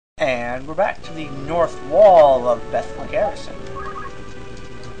And we're back to the north wall of Bethla Garrison.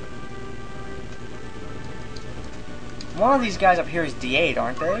 One of these guys up here is D8,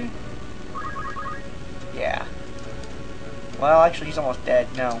 aren't they? Yeah. Well, actually, he's almost dead.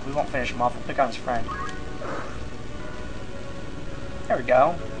 No, we won't finish him off. We'll pick on his friend. There we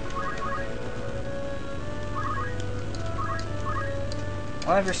go.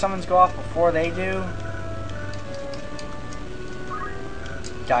 One of your summons go off before they do.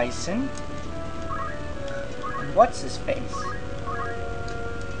 Dyson. And what's his face?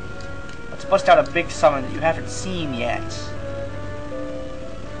 Let's bust out a big summon that you haven't seen yet.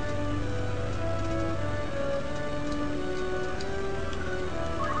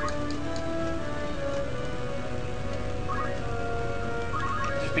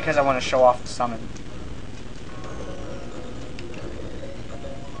 Just because I want to show off the summon.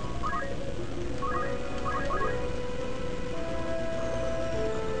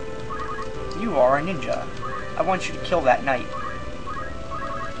 You are a ninja. I want you to kill that knight.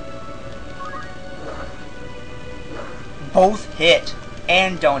 Both hit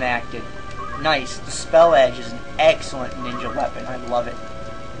and don't acted. Nice. The spell edge is an excellent ninja weapon. I love it.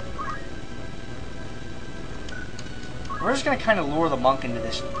 We're just going to kind of lure the monk into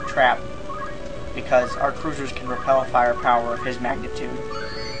this trap because our cruisers can repel firepower of his magnitude.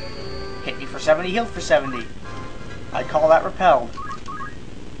 Hit me for 70, healed for 70. I call that repelled.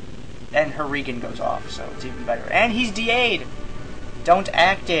 Then her regen goes off, so it's even better. And he's DA'd! Don't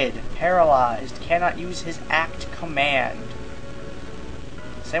acted. Paralyzed. Cannot use his act command.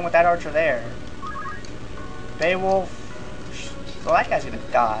 Same with that archer there. Beowulf. So that guy's gonna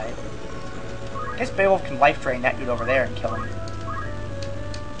die. I guess Beowulf can life drain that dude over there and kill him.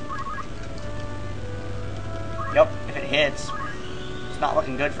 Yup, if it hits. It's not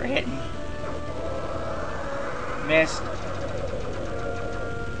looking good for hitting. Missed.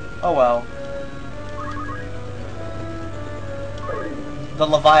 Oh well. The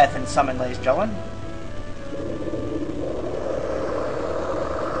Leviathan summon, ladies and gentlemen.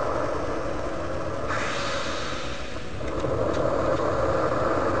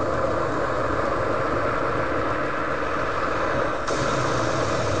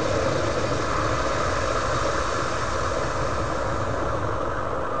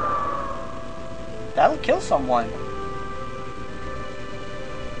 That'll kill someone.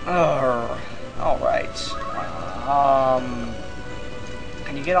 Alright.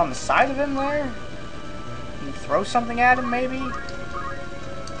 Can you get on the side of him there? Can you throw something at him, maybe? It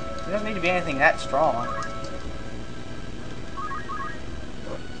doesn't need to be anything that strong.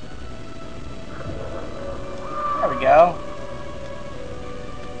 There we go.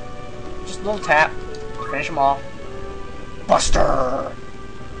 Just a little tap. Finish him off. Buster!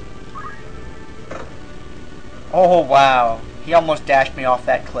 Oh, wow. He almost dashed me off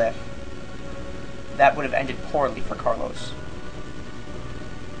that cliff. That would have ended poorly for Carlos.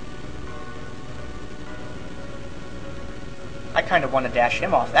 I kind of want to dash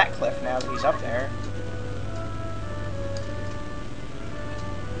him off that cliff now that he's up there.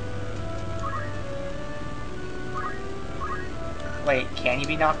 Wait, can he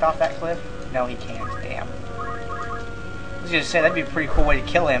be knocked off that cliff? No, he can't. Damn. I was going to say, that'd be a pretty cool way to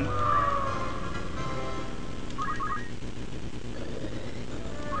kill him.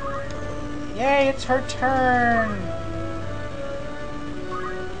 Yay, it's her turn!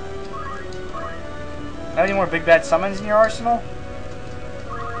 Have any more big bad summons in your arsenal?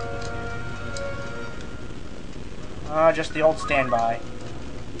 Just the old standby.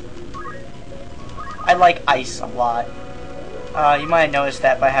 I like ice a lot. You might have noticed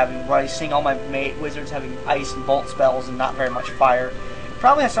that by seeing all my wizards having ice and bolt spells and not very much fire. It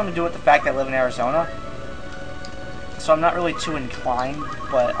probably has something to do with the fact that I live in Arizona. So I'm not really too inclined,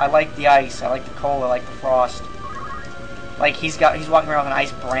 but I like the ice, I like the cold, I like the frost. Like he's walking around with an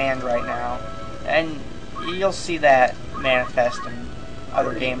ice brand right now. And you'll see that manifest in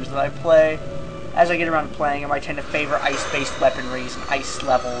other games that I play. As I get around to playing them, I tend to favor ice-based weaponries and ice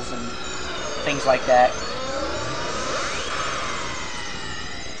levels and things like that.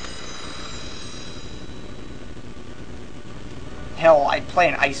 Hell, I'd play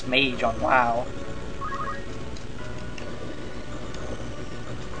an ice mage on WoW.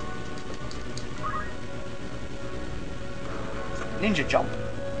 Ninja jump.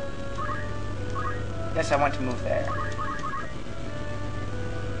 Guess I want to move there.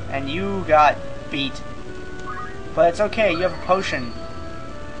 And you got beat. But it's okay, you have a potion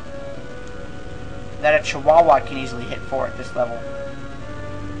that a Chihuahua can easily hit for at this level.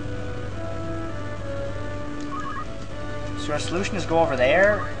 So our solution is go over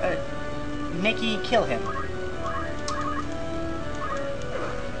there. Nikki, kill him.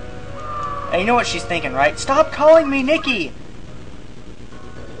 And you know what she's thinking, right? Stop calling me Nikki!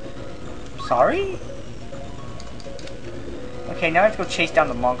 Sorry? Okay, now I have to go chase down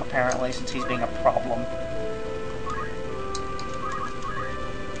the monk, apparently, since he's being a problem.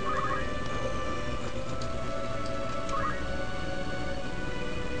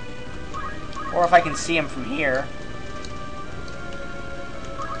 Or if I can see him from here.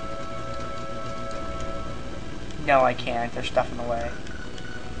 No, I can't. There's stuff in the way.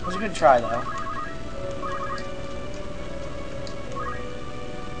 It was a good try, though.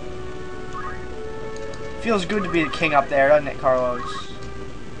 Feels good to be the king up there, doesn't it, Carlos?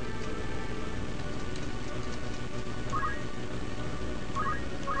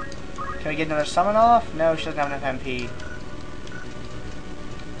 Can we get another summon off? No, she doesn't have enough MP.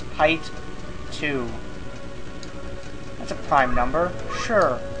 Height 2. That's a prime number.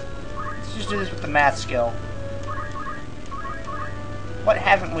 Sure. Let's just do this with the math skill. What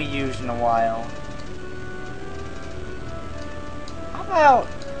haven't we used in a while? How about...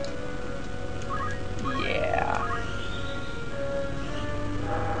 yeah.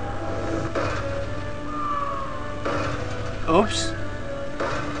 Oops.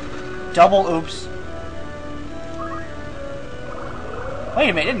 Double oops. Wait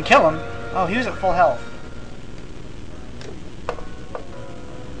a minute, it didn't kill him. Oh, he was at full health.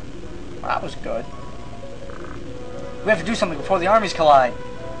 Well, that was good. We have to do something before the armies collide.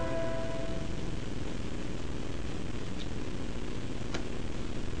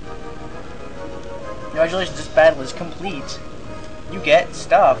 Congratulations, this battle is complete. You get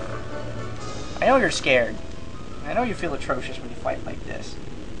stuff. I know you're scared. I know you feel atrocious when you fight like this.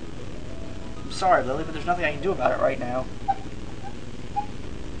 I'm sorry, Lily, but there's nothing I can do about it right now.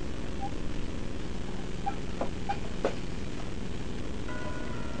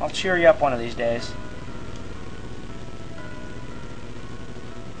 I'll cheer you up one of these days.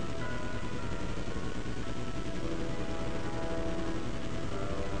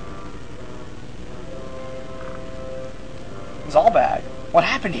 Zalbag, what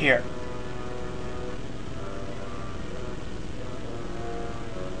happened here?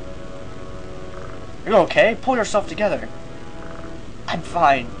 Are you okay? Pull yourself together. I'm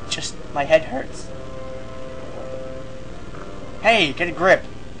fine, just my head hurts. Hey, get a grip.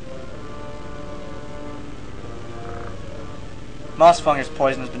 Moss fungus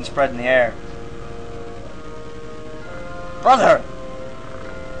poison has been spread in the air. Brother!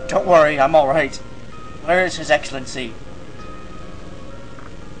 Don't worry, I'm alright. Where is His Excellency?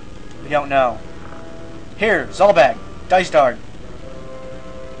 We don't know. Here, Zalbag, dice dart.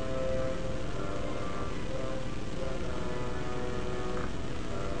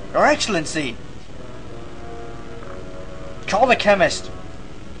 Your Excellency! Call the chemist!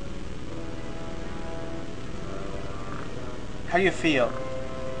 How do you feel?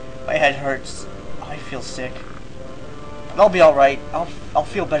 My head hurts. I feel sick. But I'll be alright. I'll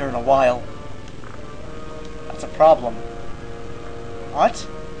feel better in a while. That's a problem. What?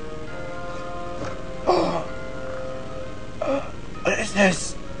 What is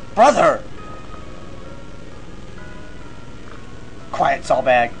this? Brother! Quiet,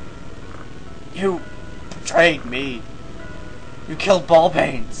 Zalbag. You betrayed me. You killed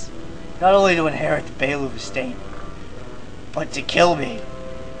Ballbanes. Not only to inherit the Bailiff estate, but to kill me.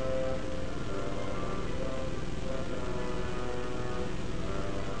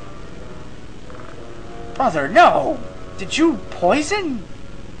 Brother, no! Did you poison?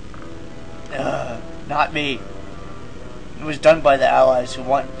 Not me. It was done by the Allies who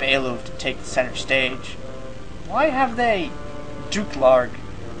want Bailiff to take the center stage. Why have they? Duke Larg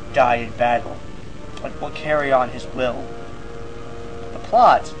died in battle, but will carry on his will. The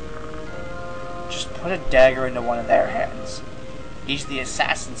plot? Just put a dagger into one of their hands. He's the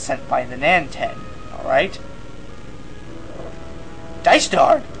assassin sent by the Nanten, alright? Dice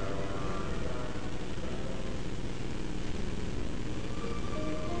dart!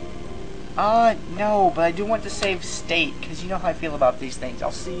 No, but I do want to save state, because you know how I feel about these things.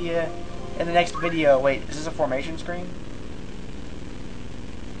 I'll see you in the next video. Wait, is this a formation screen?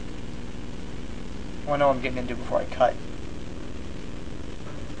 I want to know what I'm getting into before I cut.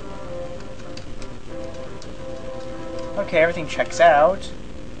 Okay, everything checks out.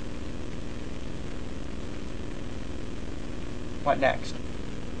 What next?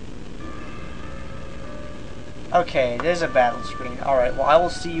 Okay, there's a battle screen. Alright, well I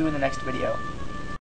will see you in the next video.